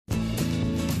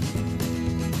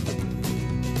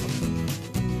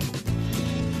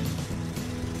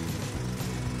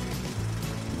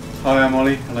Hi, I'm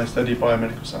Ollie and I study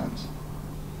Biomedical Science.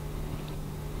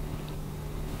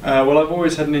 Well, I've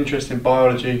always had an interest in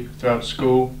biology throughout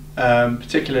school.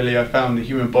 Particularly I found the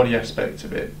human body aspect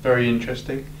of it very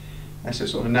interesting. And so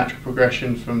sort of a natural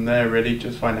progression from there really,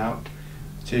 just find out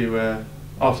to,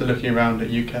 after looking around at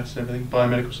UCAS and everything,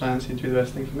 Biomedical Science seemed to be the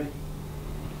best thing for me.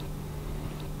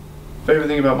 Favourite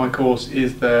thing about my course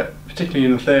is that, particularly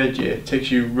in the third year, it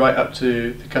takes you right up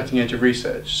to the cutting edge of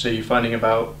research, so you're finding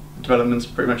about developments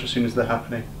pretty much as soon as they're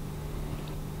happening.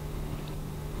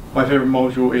 My favourite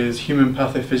module is human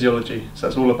pathophysiology, so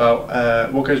that's all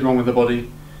about what goes wrong with the body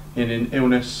in an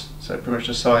illness, so pretty much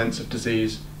the science of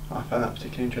disease. I found that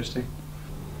particularly interesting.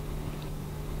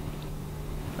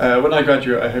 When I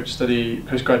graduate, I hope to study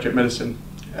postgraduate medicine,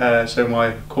 so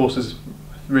my courses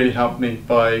really helped me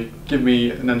by giving me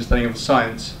an understanding of the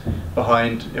science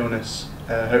behind illness,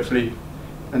 hopefully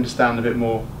understand a bit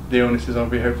more the illnesses I'll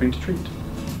be hoping to treat.